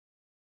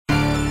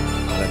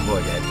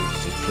boy gotta do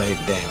is just play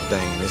the damn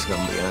thing, and it's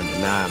gonna be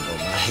undeniable,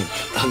 man.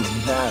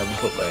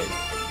 Undeniable, baby.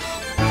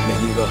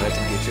 Man, you gonna have to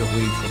get your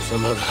weed from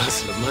some other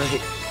hustler, man.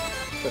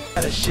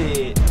 Rider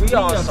shit, we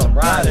on some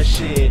rider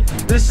shit.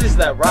 This is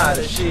that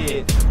rider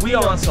shit. We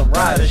on some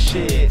rider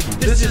shit.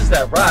 This is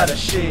that rider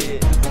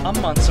shit.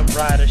 I'm on some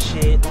rider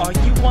shit. Are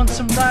you on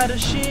some rider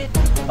shit?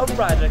 A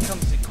rider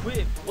comes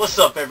equipped. What's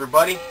up,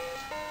 everybody?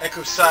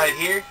 Ekozide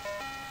here.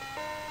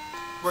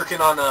 Working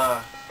on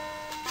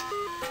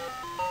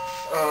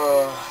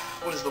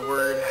what is the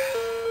word?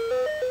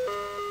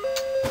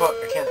 Fuck,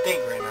 I can't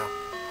think right now.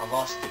 I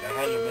lost it. I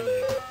had it a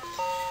minute ago.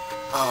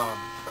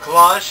 A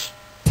collage.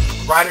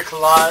 Rider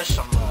collage.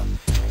 I'm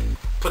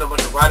putting a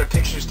bunch of rider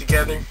pictures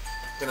together.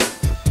 Gonna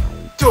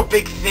do a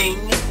big thing,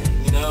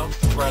 you know,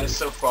 with riders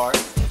so far.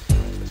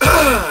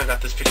 I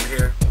got this picture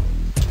here.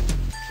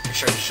 Make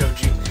sure I just showed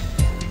you.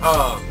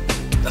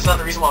 That's not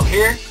the reason why I'm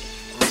here.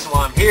 The reason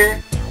why I'm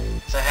here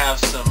is I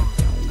have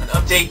an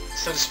update,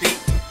 so to speak,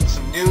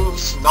 some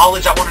news, some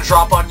knowledge I want to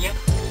drop on you.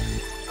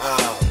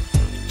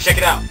 Check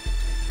it out.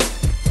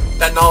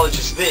 That knowledge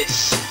is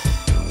this.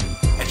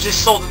 I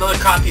just sold another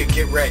copy of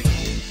Get Ready.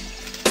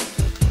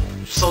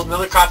 Sold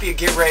another copy of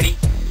Get Ready.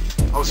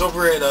 I was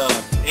over at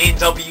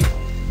A&W.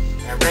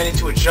 I ran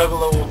into a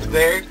Juggalo over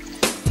there.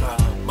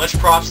 Much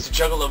props to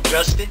Juggalo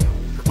Justin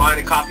for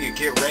buying a copy of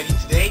Get Ready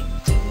today.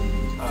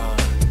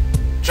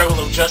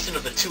 Juggalo Justin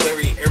of the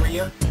Tulare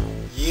area.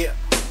 Yeah.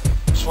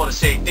 Just want to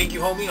say thank you,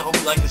 homie. I hope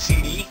you like the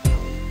CD.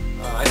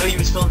 I know you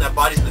was feeling that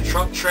Bodies in the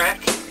Trunk track.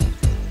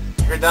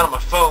 I heard that on my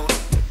phone.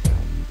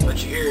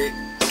 Let you hear it.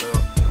 So,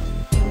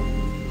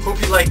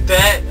 hope you like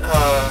that.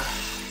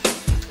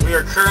 We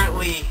are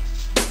currently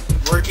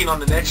working on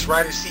the next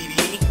Rider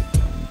CD.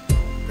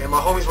 And my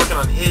homie's working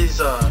on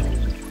his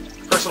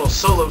personal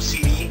solo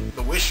CD,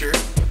 The Wisher,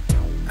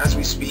 as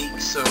we speak.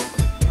 So,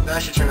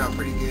 that should turn out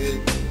pretty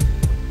good.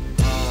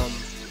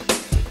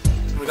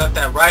 We got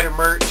that Rider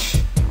merch.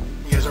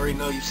 You guys already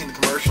know, you've seen the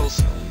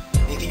commercials.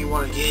 Anything you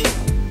want to get,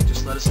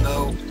 just let us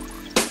know.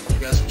 If you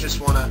guys just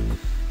want to,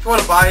 if you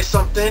want to buy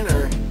something,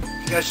 or if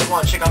you guys just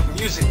want to check out the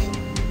music,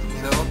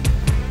 you know.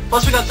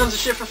 Plus we got tons of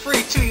shit for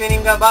free too. You ain't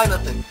even got to buy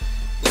nothing.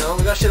 You know,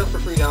 we got shit up for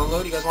free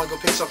download. You guys want to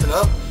go pick something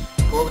up,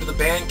 go over to the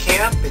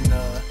Bandcamp and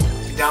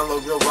you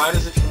download Real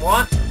Riders if you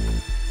want.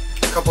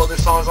 A couple other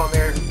songs on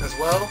there as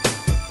well,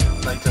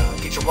 like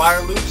Get Your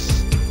Wire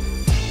Loose.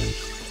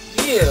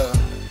 Yeah,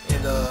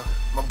 and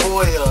my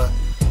boy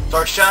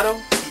Dark Shadow,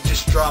 he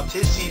just dropped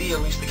his CD,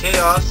 Unleash the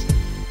Chaos,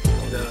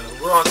 and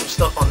we're on some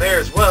stuff on there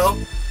as well.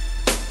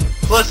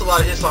 Plus, a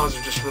lot of his songs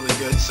are just really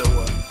good, so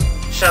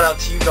shout out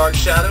to you, Dark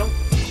Shadow.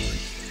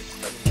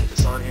 Let me get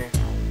this on here.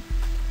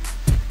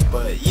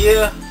 But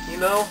yeah, you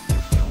know,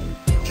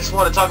 just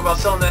want to talk about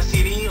selling that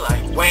CD,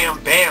 like wham,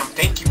 bam,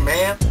 thank you,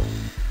 man.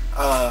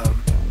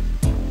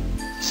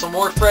 Some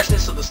more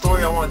freshness of the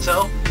story I want to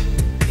tell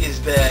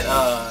is that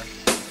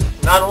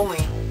not only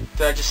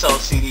did I just sell a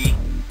CD,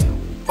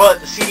 but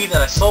the CD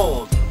that I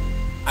sold,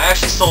 I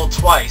actually sold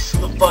twice.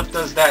 Who the fuck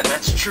does that?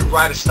 That's true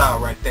rider style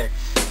right there.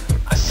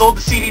 I sold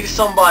the CD to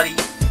somebody.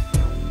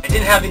 I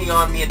didn't have any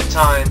on me at the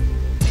time,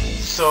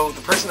 so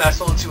the person that I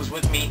sold it to was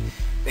with me.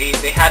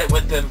 They had it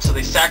with them, so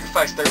they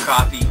sacrificed their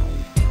copy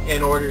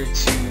in order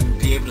to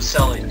be able to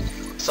sell it.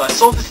 So I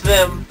sold it to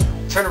them,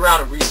 turned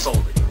around and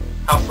resold it.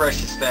 How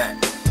fresh is that?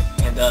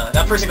 And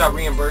that person got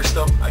reimbursed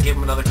though. I gave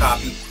them another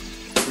copy,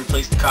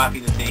 replaced the copy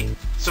that they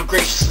so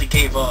graciously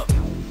gave up.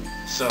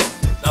 So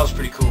that was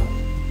pretty cool.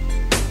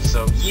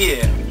 So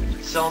yeah,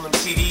 selling them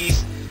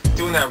CDs,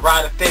 doing that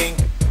rider thing,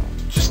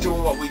 just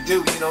doing what we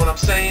do, you know what I'm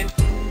saying?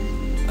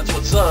 That's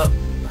what's up.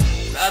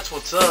 That's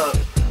what's up.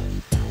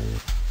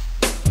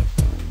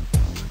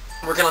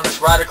 Working on this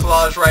rider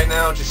collage right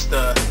now, just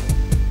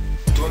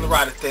doing the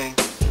rider thing.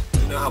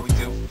 You know how we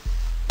do.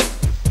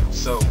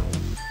 So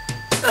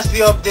that's the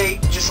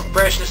update. Just some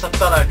freshness I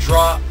thought I'd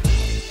drop,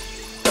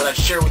 that I'd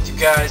share with you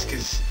guys,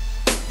 because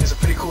it's a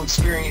pretty cool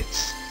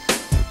experience.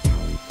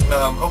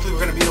 Hopefully we're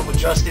gonna be able with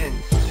Justin.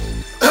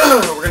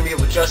 We're gonna be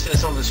able with Justin and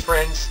some of his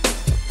friends.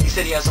 He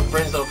said he has some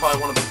friends that will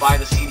probably want to buy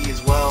the CD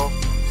as well.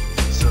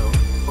 So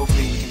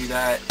hopefully we can do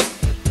that.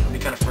 It'll be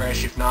kind of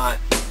fresh. If not,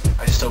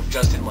 I just hope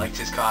Justin liked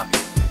his copy.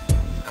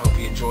 I hope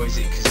he enjoys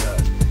it, because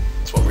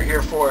that's what we're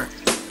here for.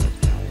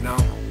 You know,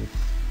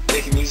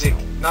 making music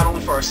not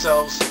only for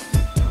ourselves,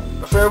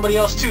 but for everybody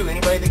else too.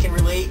 Anybody that can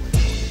relate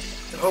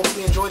and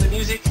hopefully enjoy the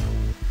music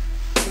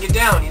and get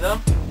down, you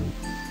know?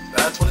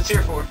 That's what it's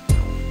here for.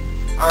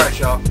 Alright,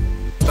 y'all.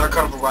 Dark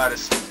Carnival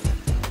Riders.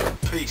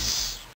 Peace.